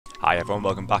Hi everyone,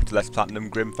 welcome back to Let's Platinum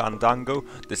Grim Fandango.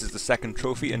 This is the second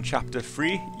trophy in Chapter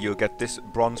 3. You'll get this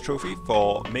bronze trophy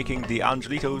for making the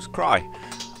Angelitos cry.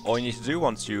 All you need to do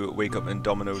once you wake up in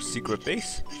Domino's secret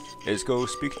base is go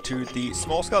speak to the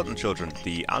small skeleton children,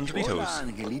 the Angelitos.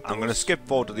 I'm going to skip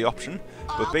forward to the option,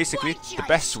 but basically the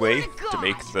best way to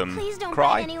make them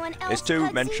cry is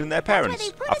to mention their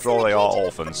parents. After all, they are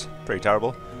orphans. Pretty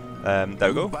terrible. There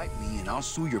we go. Bite me and I'll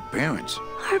sue your parents.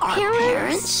 Our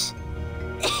parents?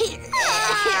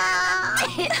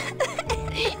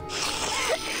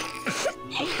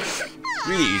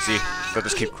 Really easy. They'll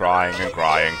just keep crying and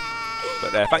crying.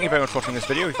 But thank you very much for watching this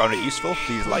video. If you found it useful,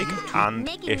 please like. And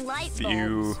if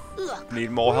you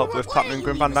need more help with Platinum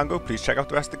Grim Fandango, please check out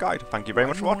the rest of the guide. Thank you very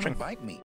much for watching. Bite me.